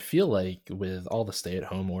feel like with all the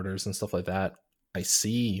stay-at-home orders and stuff like that, I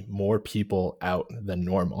see more people out than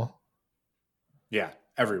normal Yeah,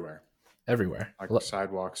 everywhere. everywhere. Like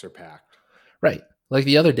sidewalks are packed. Right. Like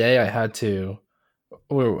the other day, I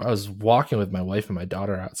was walking with my wife and my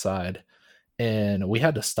daughter outside, and we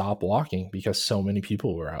had to stop walking because so many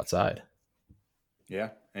people were outside. Yeah.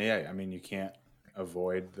 Yeah. I mean, you can't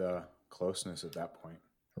avoid the closeness at that point.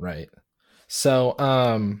 Right. So,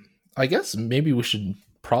 I guess maybe we should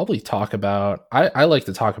probably talk about. I like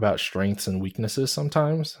to talk about strengths and weaknesses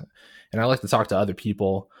sometimes, and I like to talk to other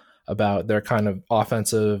people about their kind of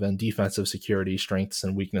offensive and defensive security strengths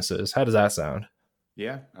and weaknesses. How does that sound?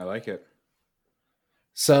 Yeah, I like it.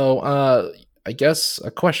 So, I guess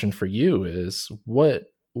a question for you is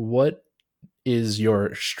what is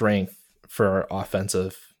your strength for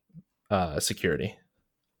offensive security?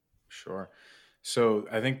 Sure. So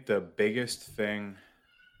I think the biggest thing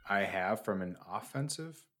I have from an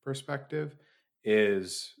offensive perspective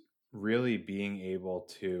is really being able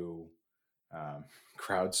to um,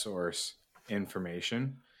 crowdsource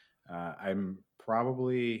information. I'm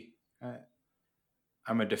probably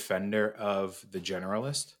I'm a defender of the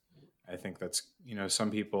generalist. I think that's,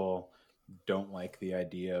 some people don't like the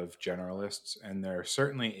idea of generalists, and there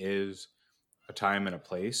certainly is a time and a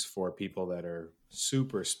place for people that are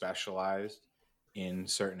super specialized in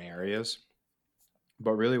certain areas.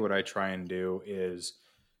 But really, what I try and do is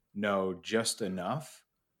know just enough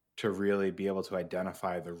to really be able to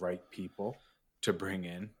identify the right people to bring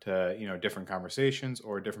in to, different conversations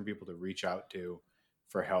or different people to reach out to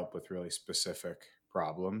for help with really specific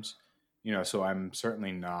problems. So I'm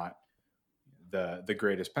certainly not the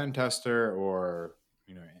greatest pen tester or,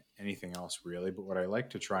 anything else really. But what I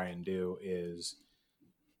like to try and do is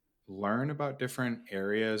learn about different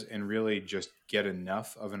areas and really just get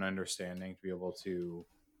enough of an understanding to be able to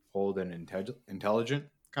hold an intelligent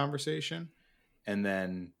conversation, and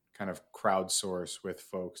then kind of crowdsource with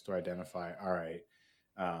folks to identify, all right,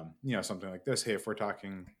 something like this. Hey, if we're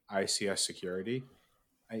talking ICS security,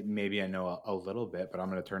 maybe I know a little bit, but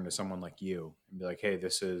I'm going to turn to someone like you and be like, hey,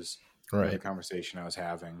 this is the Right. conversation I was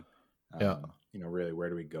having. Yeah. Really, where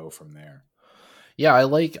do we go from there? Yeah, I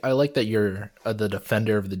like that you're the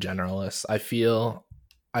defender of the generalist.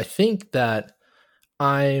 I think that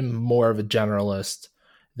I'm more of a generalist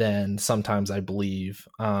than sometimes I believe.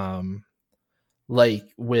 Like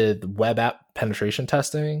with web app penetration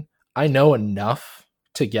testing, I know enough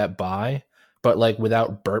to get by, but like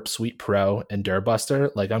without Burp Suite Pro and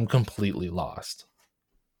Durbuster, like I'm completely lost.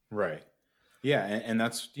 Right. Yeah, and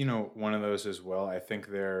that's, one of those as well. I think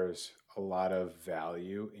there's a lot of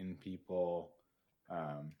value in people.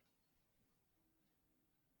 Um,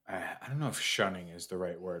 I don't know if shunning is the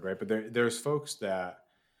right word, right? But there's folks that,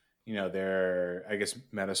 they're, I guess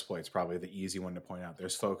Metasploit's probably the easy one to point out.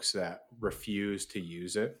 There's folks that refuse to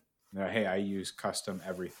use it. Hey, I use custom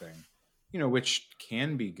everything, which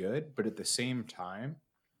can be good, but at the same time,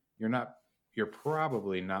 you're not you're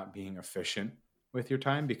probably not being efficient with your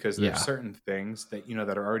time, because there's Yeah, certain things that,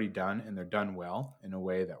 that are already done and they're done well in a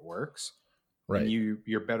way that works, and right.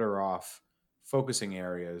 you're better off focusing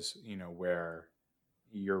areas, where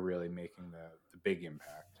you're really making the big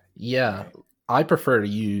impact, Yeah, right? I prefer to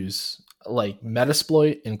use like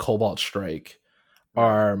Metasploit and Cobalt Strike Right.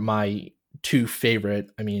 are my two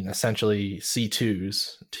favorite, I mean, essentially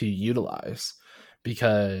C2s to utilize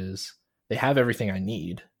because they have everything I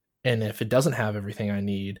need. And if it doesn't have everything I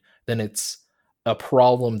need, then it's a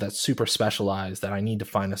problem that's super specialized that I need to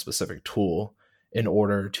find a specific tool in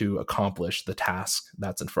order to accomplish the task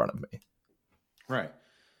that's in front of me. Right.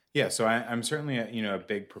 Yeah, so I'm certainly a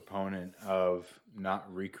big proponent of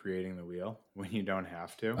not recreating the wheel when you don't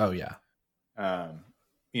have to. Oh, yeah. um,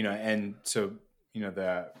 and so,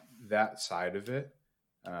 that side of it,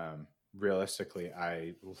 realistically,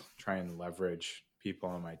 try and leverage people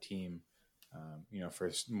on my team,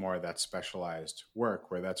 for more of that specialized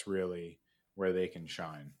work where that's really where they can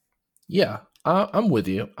shine. Yeah, I'm with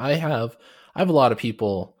you. I have a lot of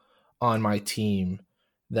people on my team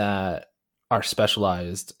that are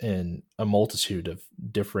specialized in a multitude of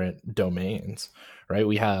different domains, right?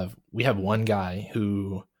 We have one guy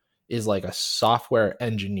who is like a software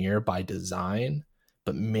engineer by design,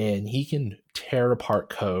 but man, he can tear apart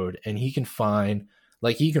code and he can find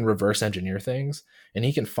like he can reverse engineer things and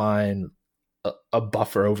he can find a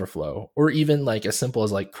buffer overflow or even like as simple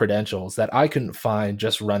as like credentials that I couldn't find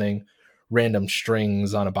just running random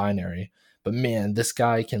strings on a binary. But man, this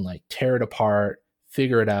guy can like tear it apart,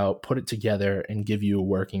 figure it out, put it together, and give you a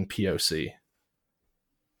working POC.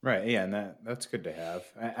 Right. Yeah, and that's good to have.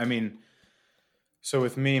 I mean, So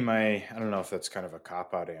with me, I don't know if that's kind of a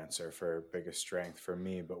cop out answer for biggest strength for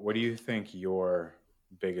me, but what do you think your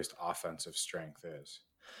biggest offensive strength is?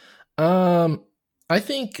 Um, I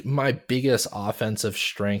think my biggest offensive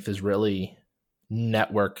strength is really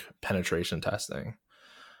network penetration testing.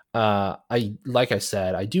 I like I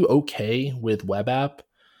said, I do okay with web app,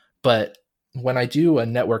 but when I do a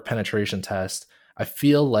network penetration test, I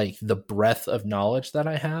feel like the breadth of knowledge that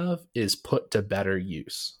I have is put to better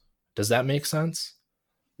use. Does that make sense?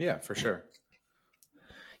 Yeah, for sure.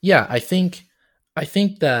 Yeah, I think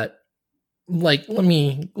that, like, let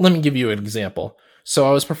me give you an example. So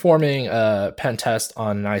I was performing a pen test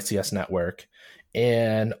on an ICS network,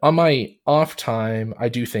 and on my off time I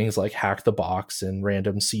do things like hack the box and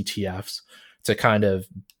random CTFs to kind of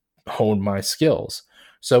hone my skills.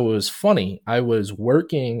 So it was funny, I was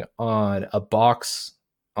working on a box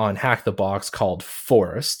on hack the box called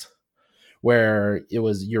Forest, where it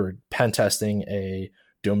was you're pen testing a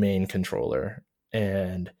domain controller,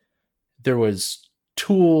 and there was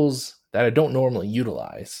tools that I don't normally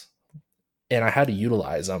utilize, and I had to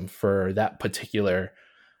utilize them for that particular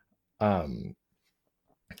um,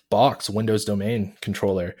 box, Windows domain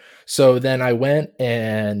controller. So then I went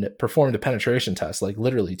and performed a penetration test, like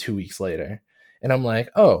literally 2 weeks later, and I'm like,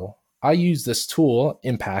 oh, I use this tool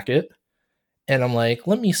in Packet, and I'm like,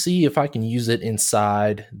 let me see if I can use it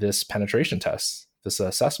inside this penetration test, this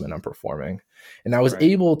assessment I'm performing. And I was Right.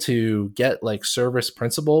 able to get like service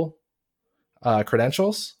principal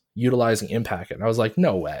credentials utilizing Impacket. And I was like,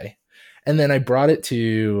 no way. And then I brought it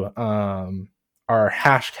to our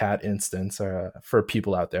Hashcat instance for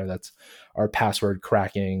people out there. That's our password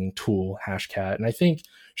cracking tool, Hashcat. And I think,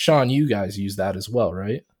 Sean, you guys use that as well,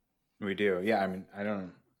 right? We do. Yeah, I mean, I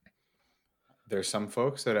don't there's some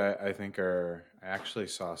folks that I think are I actually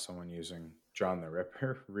saw someone using John the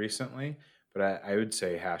Ripper recently, but I would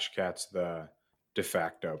say Hashcat's the de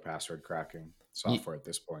facto password cracking Y- software at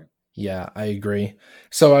this point. yeah, I agree.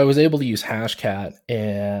 So I was able to use Hashcat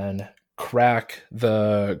and crack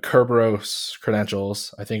the Kerberos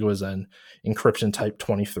credentials. I think it was an encryption type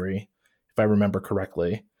 23, if I remember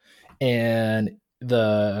correctly. And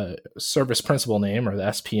the service principal name, or the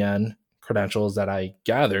SPN credentials that I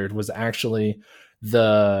gathered, was actually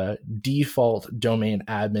the default domain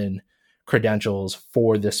admin credentials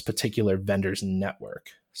for this particular vendor's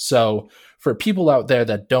network. So for people out there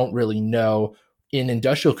that don't really know, in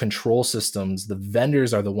industrial control systems, the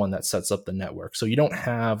vendors are the one that sets up the network. So you don't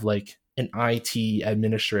have like an IT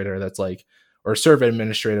administrator that's like, or a server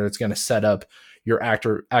administrator that's going to set up your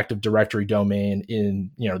active directory domain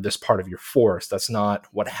in, this part of your forest. That's not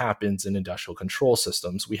what happens in industrial control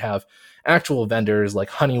systems. We have actual vendors like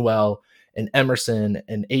Honeywell and Emerson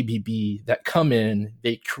and ABB that come in,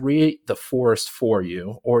 they create the forest for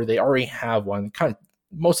you, or they already have one. Kind of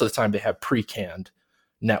most of the time they have pre-canned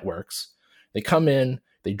networks. They come in,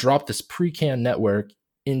 they drop this pre-canned network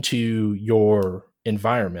into your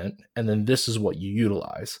environment, and then this is what you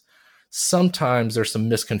utilize. Sometimes there's some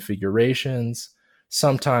misconfigurations.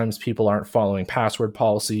 Sometimes people aren't following password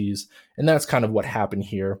policies. And that's kind of what happened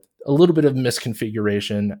here. A little bit of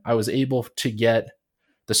misconfiguration. I was able to get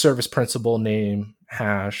the service principal name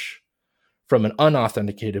hash from an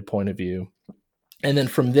unauthenticated point of view. And then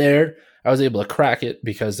from there, I was able to crack it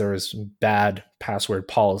because there was bad password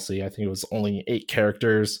policy. I think it was only 8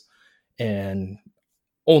 characters and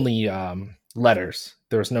only letters.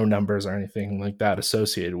 There was no numbers or anything like that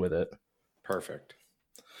associated with it. Perfect.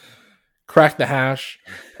 Cracked the hash,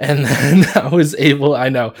 and then I was able. I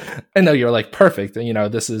know you're like perfect.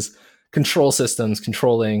 This is control systems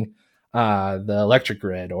controlling the electric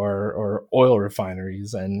grid or oil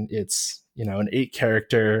refineries, and it's an 8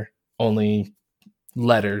 character only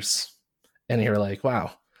letters, and you're like,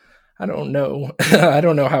 wow, I don't know, I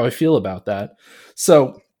don't know how I feel about that.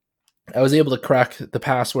 So I was able to crack the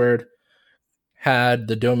password, had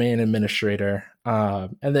the domain administrator,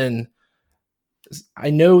 and then I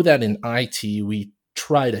know that in IT we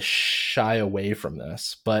try to shy away from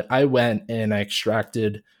this, but I went and I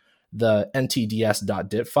extracted the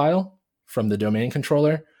ntds.dit file from the domain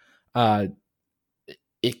controller. Uh,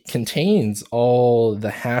 it contains all the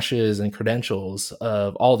hashes and credentials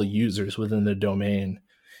of all the users within the domain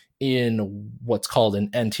in what's called an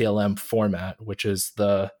NTLM format, which is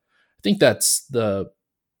I think that's the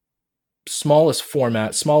smallest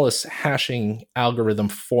hashing algorithm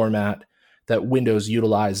format that Windows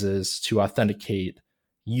utilizes to authenticate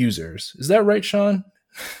users. Is that right, Sean?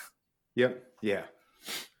 Yep. Yeah.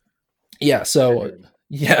 Yeah. So, Figured.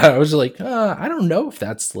 yeah, I was like, I don't know if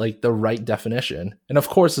that's like the right definition. And of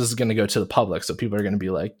course, this is going to go to the public. So people are going to be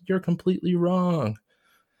like, you're completely wrong.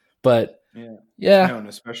 But Yeah. yeah, No, and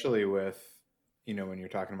especially with when you're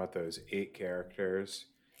talking about those 8 characters,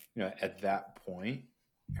 at that point,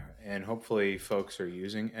 and hopefully folks are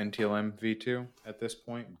using NTLM v2 at this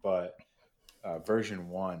point, but version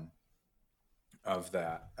 1 of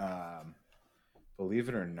that, believe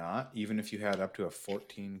it or not, even if you had up to a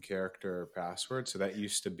 14 character password, so that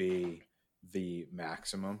used to be the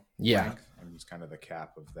maximum length, and it's kind of the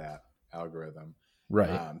cap of that algorithm.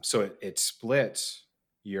 Right. So it splits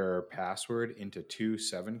your password into 2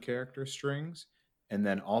 7-character strings, and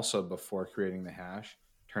then also before creating the hash,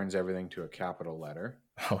 turns everything to a capital letter.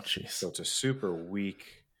 Oh, jeez. So it's a super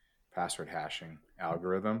weak password hashing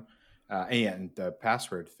algorithm. And the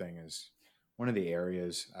password thing is one of the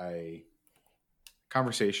areas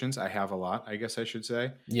conversations I have a lot, I guess I should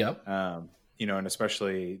say. Yep. And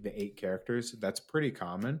especially the 8 characters, that's pretty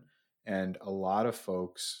common. And a lot of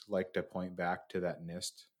folks like to point back to that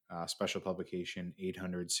NIST special publication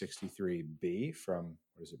 863B from,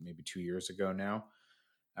 maybe 2 years ago now.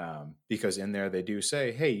 Because in there they do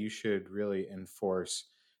say, hey, you should really enforce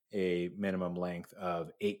a minimum length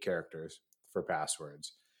of 8 characters for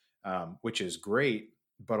passwords, which is great.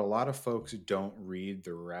 But a lot of folks don't read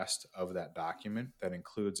the rest of that document that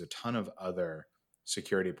includes a ton of other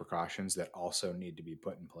security precautions that also need to be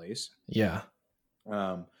put in place. Yeah.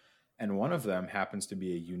 And one of them happens to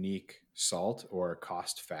be a unique SALT or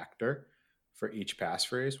cost factor for each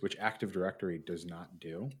passphrase, which Active Directory does not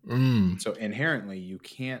do. So inherently, you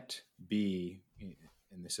can't be,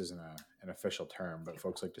 and this isn't an official term, but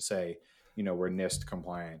folks like to say, we're NIST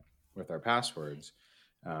compliant with our passwords.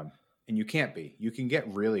 And you can't be. You can get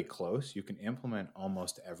really close. You can implement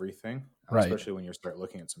almost everything, especially when you start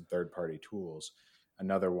looking at some third-party tools.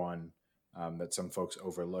 Another one that some folks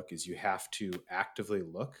overlook is you have to actively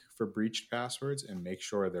look for breached passwords and make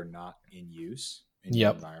sure they're not in use in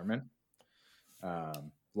your environment.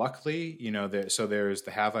 Luckily, so there's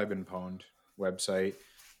the Have I Been Pwned website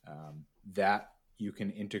that you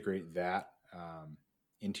can integrate that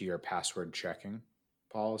into your password checking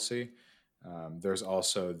policy. There's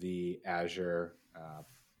also the Azure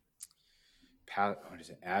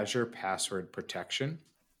Azure Password Protection.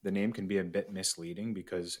 The name can be a bit misleading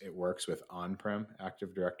because it works with on-prem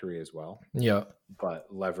Active Directory as well. Yeah.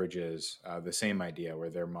 But leverages the same idea where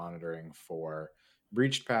they're monitoring for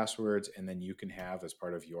breached passwords, and then you can have, as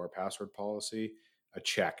part of your password policy, a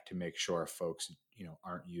check to make sure folks,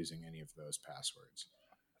 aren't using any of those passwords.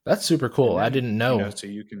 That's super cool. Then, I didn't know. So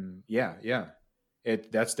you can,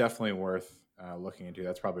 that's definitely worth looking into.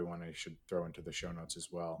 That's probably one I should throw into the show notes as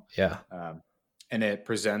well. Yeah. And it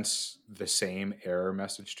presents the same error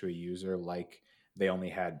message to a user like they only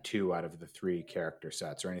had 2 out of the 3 character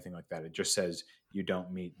sets or anything like that. It just says you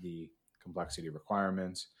don't meet the complexity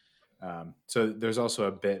requirements. So there's also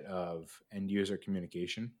a bit of end user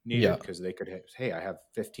communication needed because they could have, hey, I have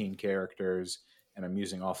 15 characters and I'm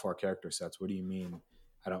using all 4 character sets. What do you mean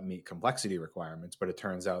I don't meet complexity requirements? But it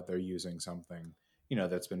turns out they're using something,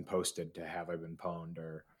 that's been posted to Have I Been Pwned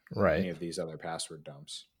or any of these other password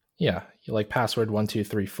dumps. Yeah. You like password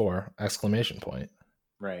 1234 !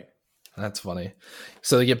 Right. That's funny.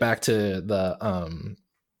 So to get back to the,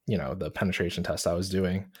 the penetration test I was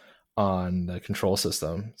doing on the control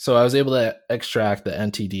system. So I was able to extract the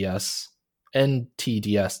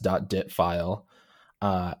ntds.dit file,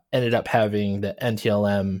 ended up having the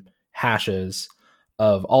NTLM hashes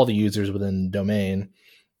of all the users within the domain.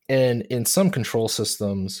 And in some control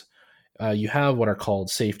systems, you have what are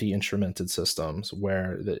called safety instrumented systems,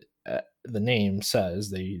 where the name says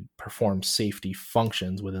they perform safety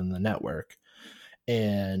functions within the network.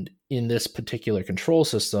 And in this particular control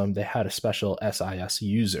system, they had a special SIS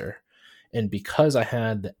user. And because I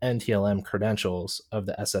had the NTLM credentials of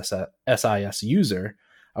the SIS user,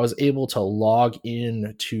 I was able to log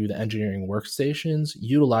in to the engineering workstations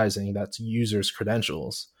utilizing that user's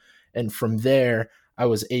credentials. And from there, I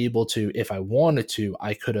was able to, if I wanted to,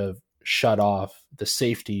 I could have shut off the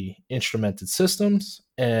safety instrumented systems.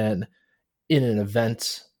 And in an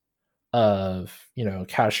event of,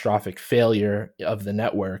 catastrophic failure of the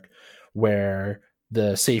network where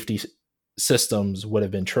the safety systems would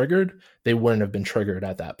have been triggered, they wouldn't have been triggered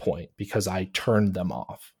at that point because I turned them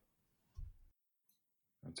off.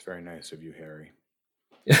 That's very nice of you, Harry.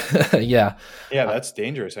 Yeah. Yeah, that's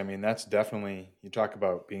dangerous. I mean, that's definitely, you talk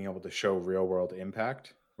about being able to show real world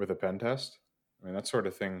impact with a pen test. I mean, that sort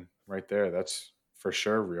of thing right there, that's for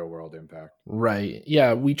sure real world impact. Right.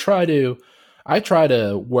 Yeah, I try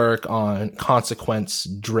to work on consequence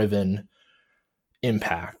driven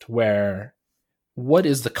impact, where what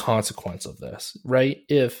is the consequence of this, right?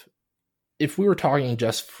 If we were talking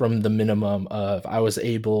just from the minimum of I was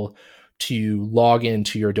able to log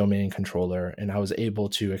into your domain controller and I was able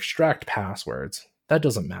to extract passwords. That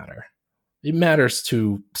doesn't matter. It matters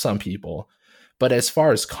to some people. But as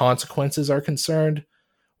far as consequences are concerned,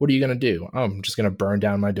 what are you going to do? I'm just going to burn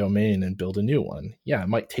down my domain and build a new one. Yeah, it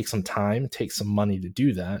might take some time, take some money to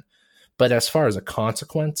do that. But as far as a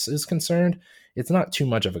consequence is concerned, it's not too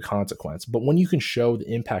much of a consequence. But when you can show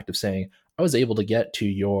the impact of saying, I was able to get to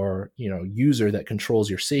your, user that controls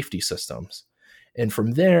your safety systems. And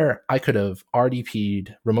from there, I could have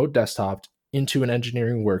RDP'd, remote desktoped into an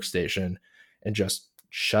engineering workstation and just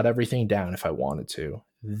shut everything down if I wanted to.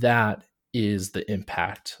 That is the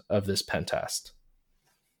impact of this pen test.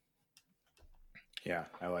 Yeah,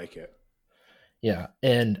 I like it. Yeah.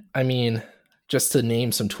 And I mean, just to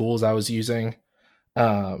name some tools I was using,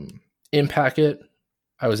 Impacket,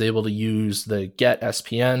 I was able to use the get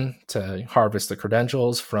SPN to harvest the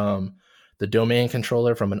credentials from the domain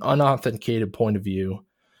controller from an unauthenticated point of view.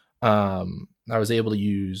 I was able to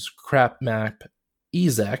use CrapMap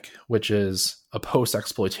Exec, which is a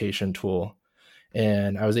post-exploitation tool.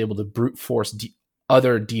 And I was able to brute force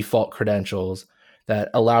other default credentials that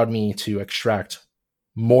allowed me to extract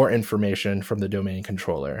more information from the domain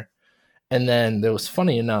controller. And then there was,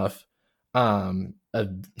 funny enough, a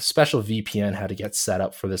special VPN had to get set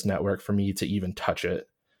up for this network for me to even touch it.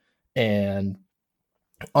 And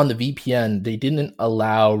on the VPN, they didn't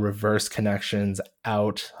allow reverse connections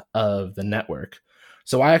out of the network.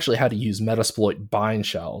 So I actually had to use Metasploit bind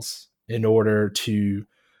shells in order to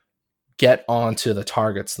get onto the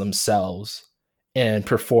targets themselves and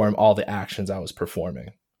perform all the actions I was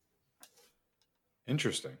performing.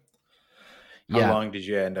 Interesting. Yeah. How long did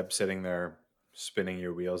you end up sitting there spinning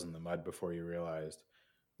your wheels in the mud before you realized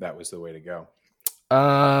that was the way to go?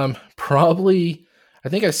 Probably, I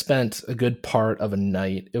think I spent a good part of a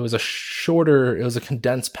night. It was a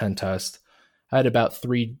condensed pen test. I had about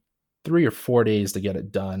three or 4 days to get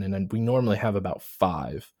it done. And then we normally have about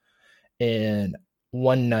 5. And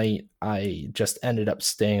one night I just ended up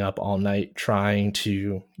staying up all night trying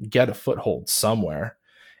to get a foothold somewhere.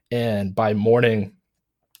 And by morning,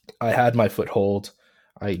 I had my foothold.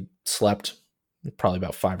 I slept probably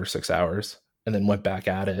about 5 or 6 hours and then went back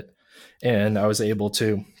at it. And I was able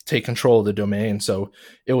to take control of the domain. So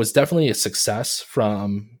it was definitely a success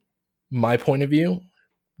from my point of view,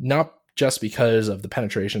 not just because of the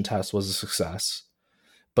penetration test was a success,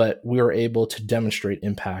 but we were able to demonstrate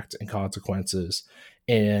impact and consequences.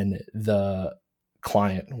 And the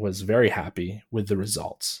client was very happy with the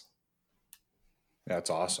results. That's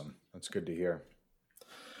awesome. That's good to hear.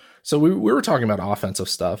 So we were talking about offensive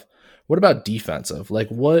stuff. What about defensive? Like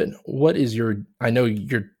what is your, I know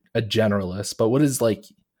you're a generalist, but what is like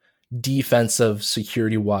defensive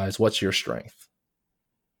security wise? What's your strength?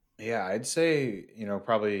 Yeah, I'd say,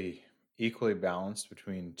 probably equally balanced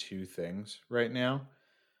between 2 things right now.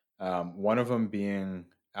 One of them being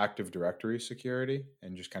Active Directory security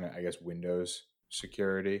and just kind of, I guess, Windows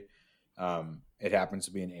security. It happens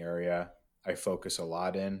to be an area I focus a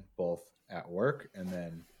lot in, both at work and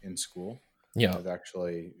then in school. Yeah. I've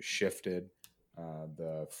actually shifted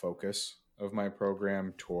the focus of my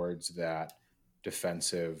program towards that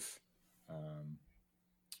defensive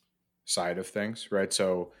side of things, right?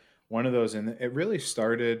 So one of those, and it really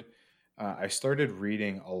started, I started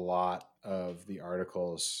reading a lot of the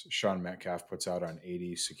articles Sean Metcalf puts out on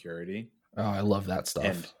AD security. Oh, I love that stuff.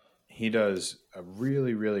 And he does a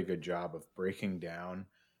really, really good job of breaking down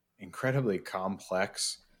incredibly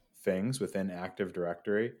complex things within Active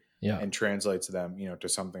Directory and translates them, to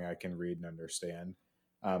something I can read and understand.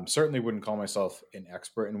 Certainly wouldn't call myself an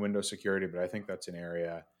expert in Windows security, but I think that's an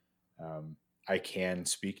area I can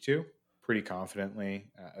speak to pretty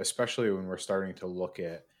confidently, especially when we're starting to look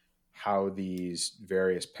at how these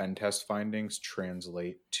various pen test findings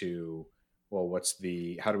translate to, well,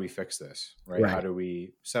 how do we fix this, right? How do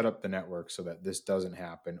we set up the network so that this doesn't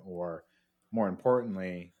happen? Or more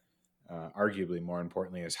importantly, arguably more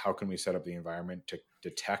importantly, is how can we set up the environment to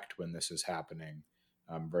detect when this is happening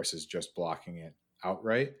versus just blocking it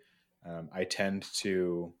outright? I tend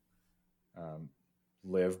to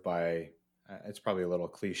live by, it's probably a little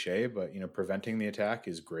cliche, but preventing the attack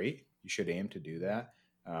is great. You should aim to do that.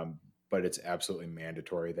 But it's absolutely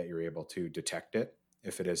mandatory that you're able to detect it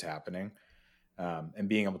if it is happening. And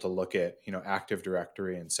being able to look at, Active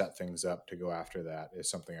Directory and set things up to go after that is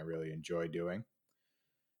something I really enjoy doing.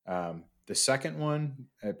 The second one,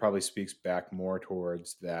 it probably speaks back more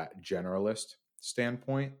towards that generalist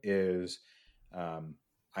standpoint, is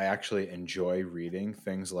I actually enjoy reading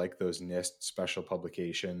things like those NIST special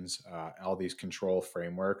publications, all these control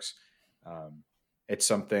frameworks. It's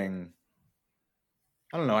something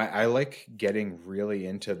I don't know. I like getting really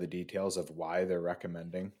into the details of why they're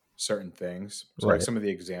recommending certain things. So, like Right. some of the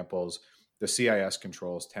examples, the CIS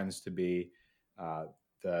controls tends to be uh,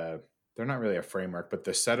 the they're not really a framework, but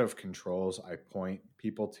the set of controls I point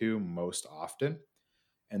people to most often.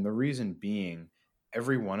 And the reason being,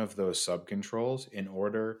 every one of those subcontrols, in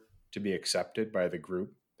order to be accepted by the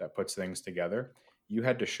group that puts things together, you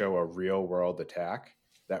had to show a real world attack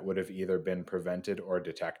that would have either been prevented or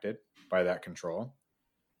detected by that control.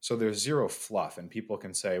 So there's zero fluff, and people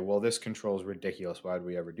can say, well, this control is ridiculous. Why would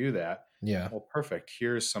we ever do that? Yeah. Well, perfect.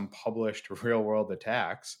 Here's some published real world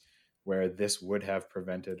attacks where this would have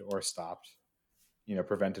prevented or stopped,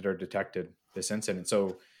 prevented or detected this incident.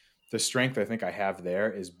 So the strength I think I have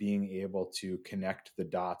there is being able to connect the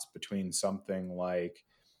dots between something like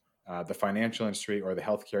the financial industry or the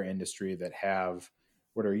healthcare industry that have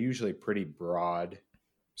what are usually pretty broad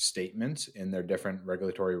statements in their different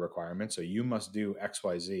regulatory requirements. So you must do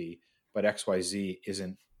XYZ, but XYZ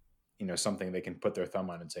isn't, something they can put their thumb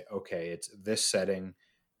on and say, okay, it's this setting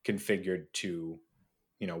configured to,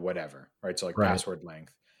 whatever, right? So like Right. password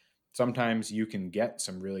length. Sometimes you can get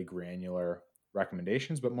some really granular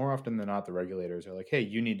recommendations, but more often than not, the regulators are like, hey,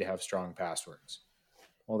 you need to have strong passwords.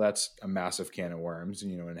 Well, that's a massive can of worms,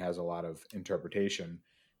 and has a lot of interpretation.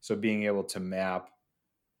 So being able to map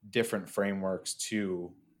different frameworks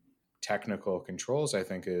to technical controls, I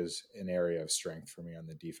think, is an area of strength for me on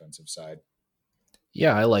the defensive side.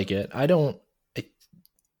 Yeah, I like it. I don't. It,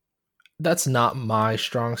 that's not my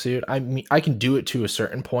strong suit. I mean, I can do it to a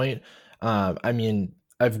certain point. I mean,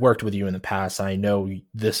 I've worked with you in the past. I know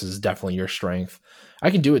this is definitely your strength.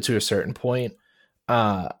 I can do it to a certain point.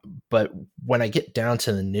 Uh, but when I get down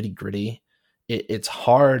to the nitty gritty, it's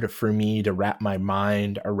hard for me to wrap my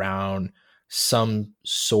mind around some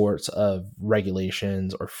sorts of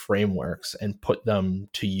regulations or frameworks and put them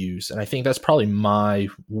to use. And I think that's probably my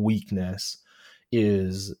weakness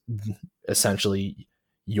is essentially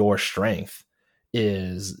your strength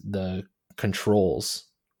is the controls,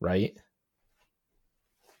 right?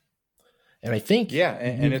 And I think Yeah,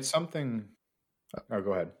 and you it's something. Oh,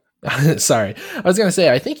 go ahead. sorry. I was going to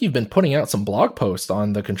say I think you've been putting out some blog posts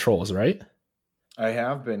on the controls, right? I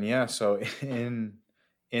have been, yeah. So in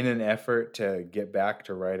an effort to get back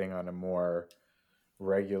to writing on a more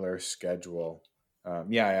regular schedule,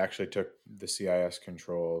 yeah, I actually took the CIS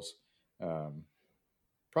controls, um,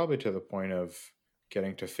 probably to the point of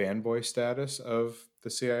getting to fanboy status of the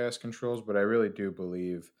CIS controls. But I really do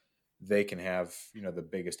believe they can have the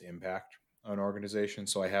biggest impact on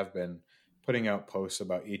organizations. So I have been putting out posts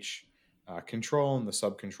about each control and the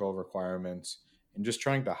sub control requirements, and just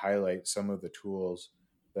trying to highlight some of the tools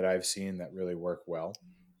that I've seen that really work well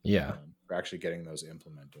Yeah. for actually getting those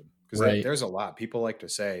implemented. Because Right. there's a lot. People like to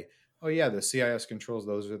say, oh, yeah, the CIS controls,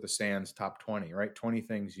 those are the SANS top 20, right? 20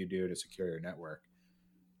 things you do to secure your network,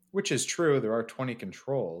 which is true. There are 20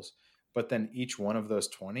 controls, but then each one of those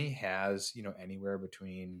 20 has, anywhere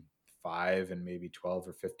between 5 and maybe 12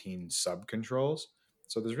 or 15 sub controls.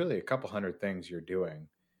 So there's really a couple hundred things you're doing.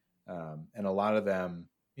 And a lot of them,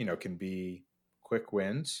 can be quick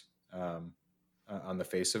wins on the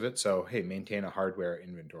face of it. So, hey, maintain a hardware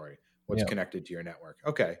inventory. What's Yeah. connected to your network?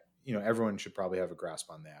 Okay. Everyone should probably have a grasp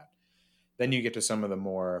on that. Then you get to some of the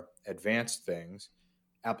more advanced things.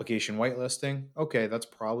 Application whitelisting. Okay, that's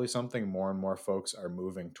probably something more and more folks are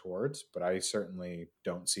moving towards, but I certainly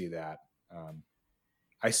don't see that. Um,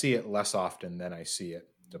 I see it less often than I see it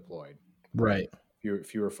deployed, right? Right.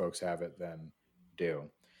 Fewer folks have it than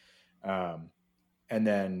do. Um, and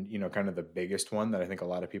then, kind of the biggest one that I think a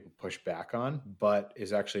lot of people push back on, but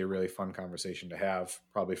is actually a really fun conversation to have,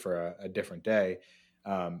 probably for a different day,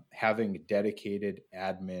 having dedicated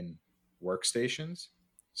admin workstations.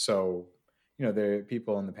 So, the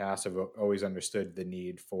people in the past have always understood the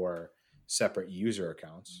need for separate user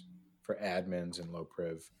accounts for admins and low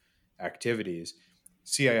priv activities.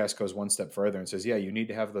 CIS goes one step further and says, yeah, you need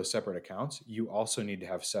to have those separate accounts. You also need to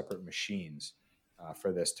have separate machines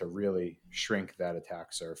for this to really shrink that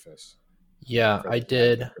attack surface Yeah, for I those admin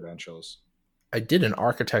did. credentials. I did an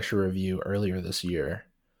architecture review earlier this year,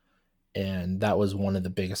 and that was one of the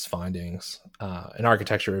biggest findings. An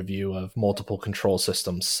architecture review of multiple control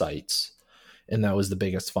system sites, and that was the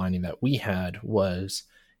biggest finding that we had was,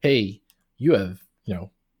 hey, you have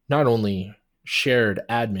not only shared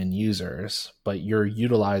admin users, but you're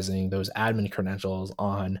utilizing those admin credentials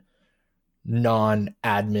on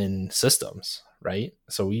non-admin systems, right?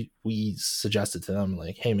 So we suggested to them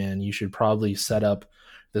like, hey man, you should probably set up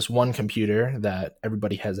this one computer that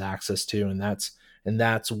everybody has access to, and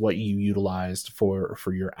that's what you utilized for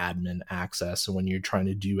your admin access when you're trying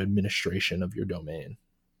to do administration of your domain.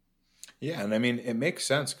 Yeah, and I mean it makes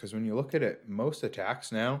sense because when you look at it, most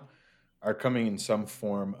attacks now are coming in some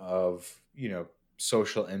form of,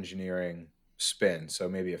 social engineering spin. So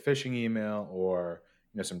maybe a phishing email or,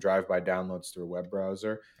 some drive-by downloads through a web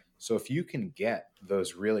browser. So if you can get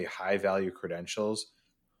those really high value credentials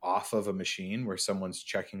off of a machine where someone's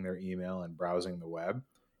checking their email and browsing the web,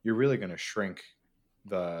 you're really going to shrink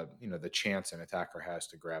the chance an attacker has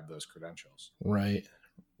to grab those credentials. Right.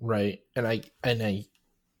 Right. And I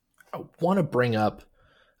want to bring up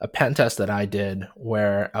a pen test that I did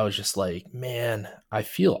where I was just like, man, I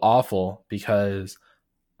feel awful because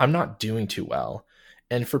I'm not doing too well.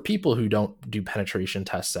 And for people who don't do penetration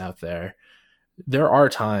tests out there are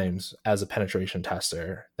times as a penetration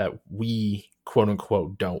tester that we quote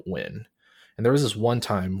unquote don't win. And there was this one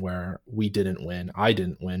time where we didn't win. I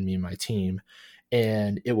didn't win, me and my team.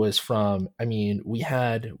 And it was from, I mean, we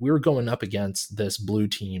were going up against this blue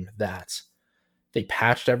team that they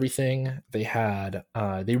patched everything. They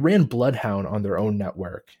ran Bloodhound on their own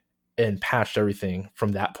network and patched everything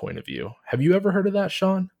from that point of view. Have you ever heard of that,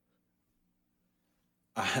 Sean?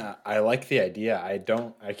 I like the idea.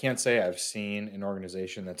 I can't say I've seen an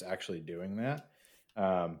organization that's actually doing that.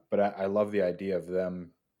 But I love the idea of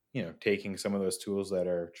them, taking some of those tools that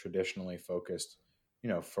are traditionally focused,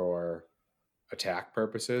 for attack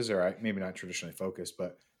purposes, or maybe not traditionally focused,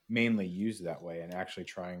 but mainly used that way, and actually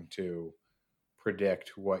trying to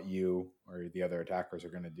predict what you or the other attackers are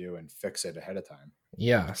going to do and fix it ahead of time.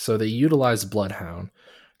 Yeah, so they utilized Bloodhound.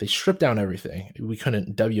 They stripped down everything. We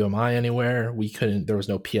couldn't WMI anywhere. We couldn't. There was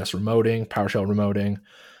no PS remoting, PowerShell remoting,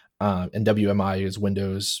 and WMI is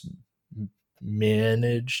Windows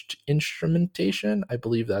Managed Instrumentation. I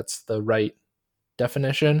believe that's the right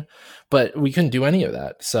definition, but we couldn't do any of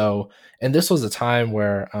that. So, and this was a time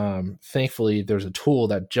where, thankfully, there's a tool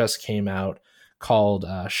that just came out called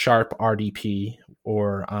Sharp RDP,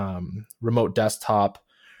 or Remote Desktop,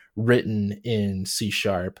 written in C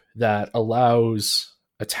Sharp, that allows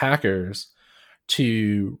attackers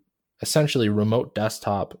to essentially remote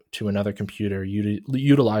desktop to another computer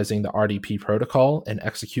utilizing the RDP protocol and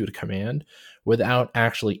execute a command without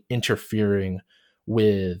actually interfering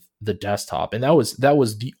with the desktop. And that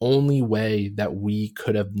was the only way that we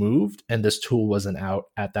could have moved, and this tool wasn't out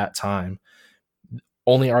at that time.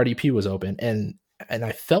 Only RDP was open, and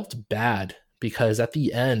I felt bad because at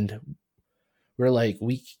the end we're like,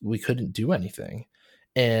 we couldn't do anything,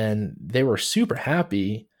 and they were super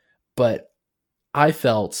happy, but I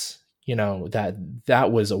felt,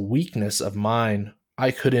 that was a weakness of mine.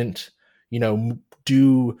 I couldn't,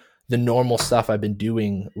 do the normal stuff I've been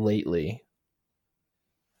doing lately.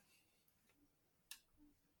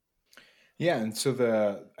 Yeah, and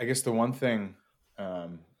so I guess the one thing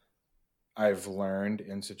um, I've learned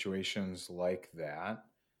in situations like that,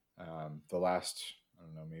 the last, I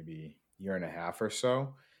don't know, maybe year and a half or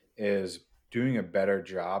so, is doing a better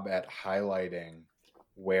job at highlighting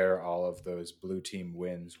where all of those blue team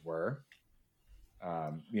wins were.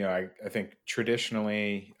 I think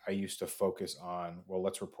traditionally I used to focus on, well,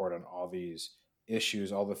 let's report on all these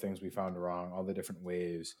issues, all the things we found wrong, all the different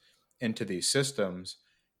ways into these systems,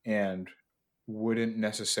 and wouldn't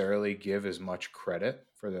necessarily give as much credit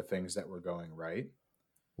for the things that were going right.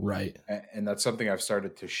 Right. And that's something I've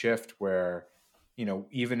started to shift where,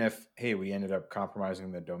 even if, hey, we ended up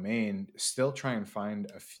compromising the domain, still try and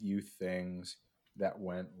find a few things that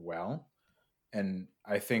went well. And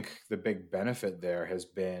I think the big benefit there has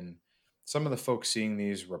been some of the folks seeing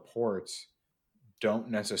these reports don't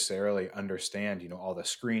necessarily understand, all the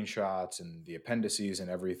screenshots and the appendices and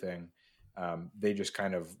everything. They just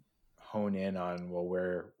kind of hone in on, well,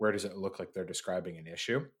 where does it look like they're describing an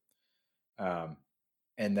issue? Um,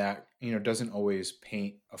 and that, doesn't always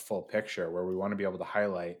paint a full picture, where we want to be able to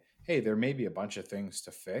highlight, hey, there may be a bunch of things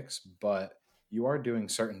to fix, but you are doing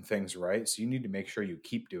certain things right, so you need to make sure you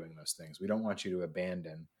keep doing those things. We don't want you to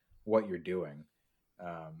abandon what you're doing.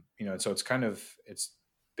 And so it's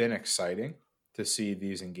been exciting to see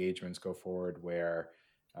these engagements go forward where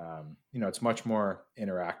it's much more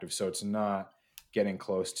interactive, so it's not getting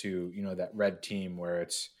close to that red team where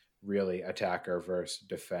it's really attacker versus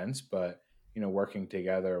defense, but working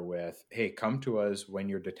together with, hey, come to us when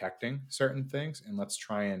you're detecting certain things, and let's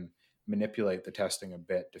try and manipulate the testing a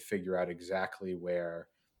bit to figure out exactly where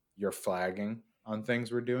you're flagging on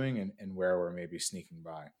things we're doing, and where we're maybe sneaking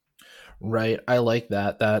by. Right. I like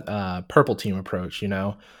that purple team approach, we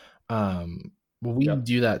Yep.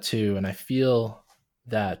 do that too, and I feel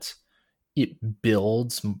that it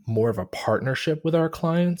builds more of a partnership with our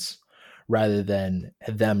clients rather than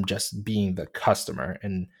them just being the customer.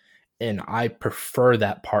 And I prefer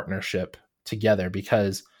that partnership together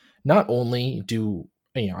because not only do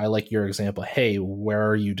I like your example. Hey, where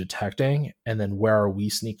are you detecting? And then where are we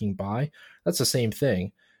sneaking by? That's the same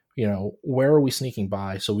thing. Where are we sneaking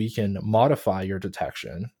by so we can modify your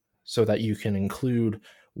detection so that you can include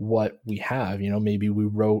what we have. Maybe we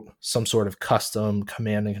wrote some sort of custom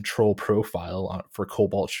command and control profile for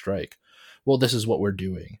Cobalt Strike. Well, this is what we're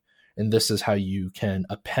doing. And this is how you can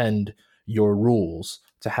append your rules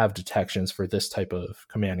to have detections for this type of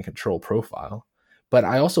command and control profile. But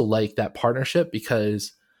I also like that partnership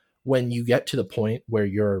because when you get to the point where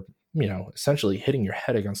you're, essentially hitting your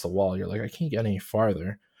head against the wall, you're like, I can't get any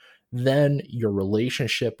farther. Then your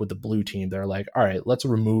relationship with the blue team, they're like, all right, let's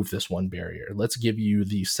remove this one barrier. Let's give you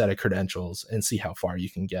the set of credentials and see how far you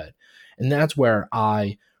can get. And that's where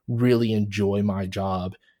I really enjoy my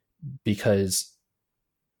job, because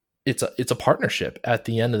it's a partnership. At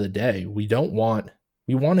the end of the day, we want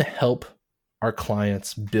to help our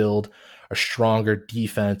clients build a stronger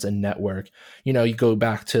defense and network. You go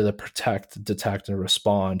back to the protect, detect, and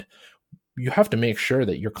respond. You have to make sure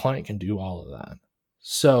that your client can do all of that.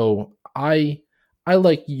 So I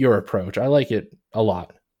like your approach. I like it a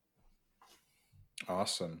lot.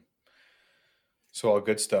 Awesome. So all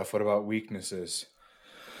good stuff. What about weaknesses?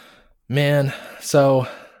 Man, so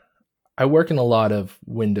I work in a lot of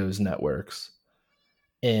Windows networks,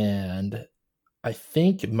 and I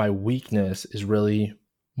think my weakness is really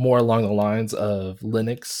more along the lines of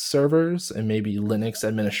Linux servers and maybe Linux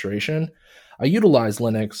administration. I utilize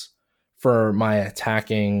Linux for my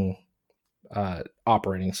attacking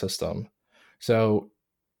operating system. So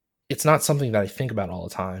it's not something that I think about all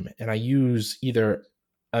the time. And I use either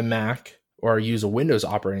a Mac or I use a Windows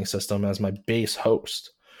operating system as my base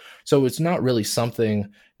host. So it's not really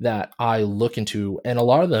something that I look into. And a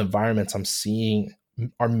lot of the environments I'm seeing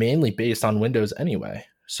are mainly based on Windows anyway.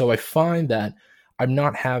 So I find that I'm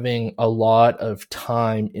not having a lot of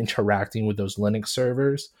time interacting with those Linux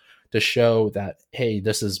servers to show that, hey,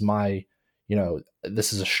 this is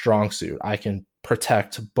this is a strong suit. I can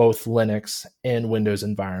protect both Linux and Windows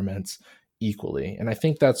environments equally. And I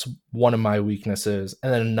think that's one of my weaknesses.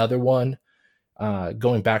 And then another one,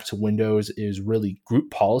 going back to Windows, is really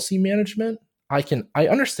group policy management. I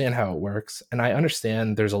understand how it works, and I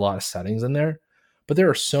understand there's a lot of settings in there, but there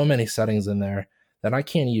are so many settings in there that I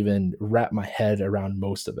can't even wrap my head around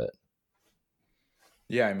most of it.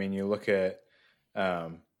 Yeah, I mean, you look at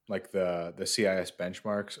like the CIS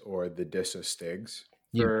benchmarks or the DISA STIGs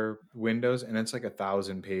Yeah. for Windows, and it's like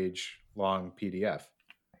 1,000-page long PDF,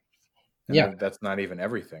 and Yeah. that's not even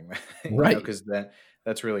everything, Right. because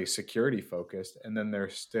that's really security focused, and then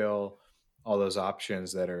there's still all those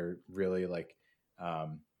options that are really like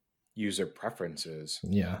um, user preferences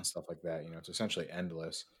Yeah. and stuff like that. It's essentially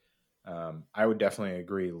endless. I would definitely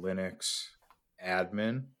agree. Linux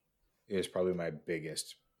admin is probably my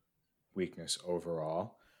biggest weakness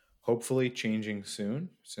overall. Hopefully, changing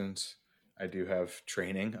soon, since I do have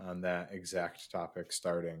training on that exact topic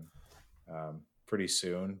starting pretty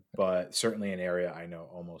soon, but certainly an area I know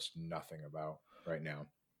almost nothing about right now.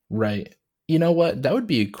 Right. You know what? That would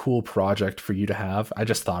be a cool project for you to have. I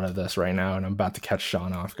just thought of this right now and I'm about to catch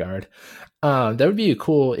Sean off guard. That would be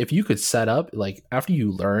cool if you could set up, like, after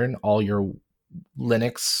you learn all your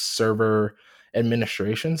Linux server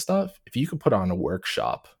administration stuff, if you could put on a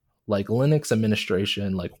workshop, like Linux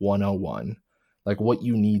administration, like 101, like what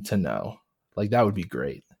you need to know. Like, that would be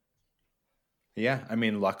great. Yeah, I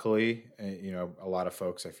mean, luckily, a lot of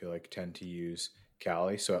folks I feel like tend to use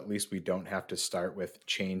Kali, so at least we don't have to start with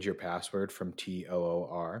change your password from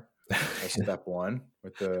TOOR as step one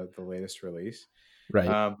with the latest release. Right.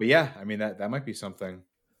 But yeah, I mean that might be something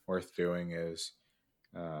worth doing. Is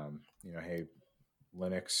hey,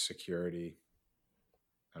 Linux security,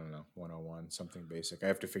 I don't know, 101, something basic. I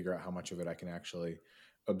have to figure out how much of it I can actually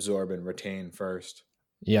absorb and retain first.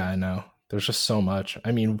 Yeah, I know. There's just so much.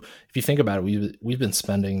 I mean, if you think about it, we've been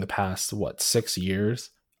spending the past 6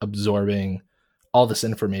 years absorbing all this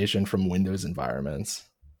information from Windows environments.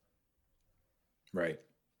 Right.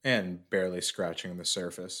 And barely scratching the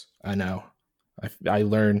surface. I know. I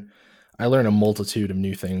learn a multitude of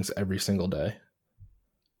new things every single day.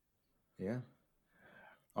 Yeah.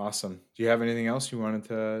 Awesome. Do you have anything else you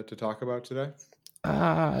wanted to talk about today?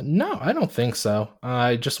 No, I don't think so.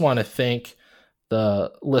 I just want to thank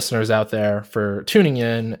the listeners out there for tuning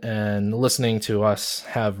in and listening to us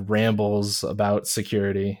have rambles about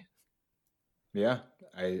security. Yeah,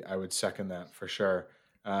 I would second that for sure.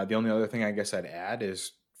 The only other thing I guess I'd add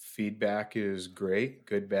is feedback is great,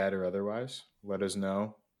 good, bad, or otherwise. Let us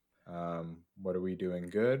know. What are we doing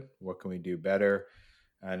good? What can we do better?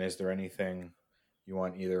 And is there anything you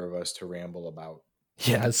want either of us to ramble about?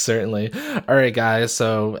 Yeah, certainly. All right, guys.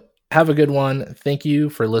 So Have a good one. Thank you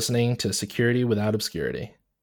for listening to Security Without Obscurity.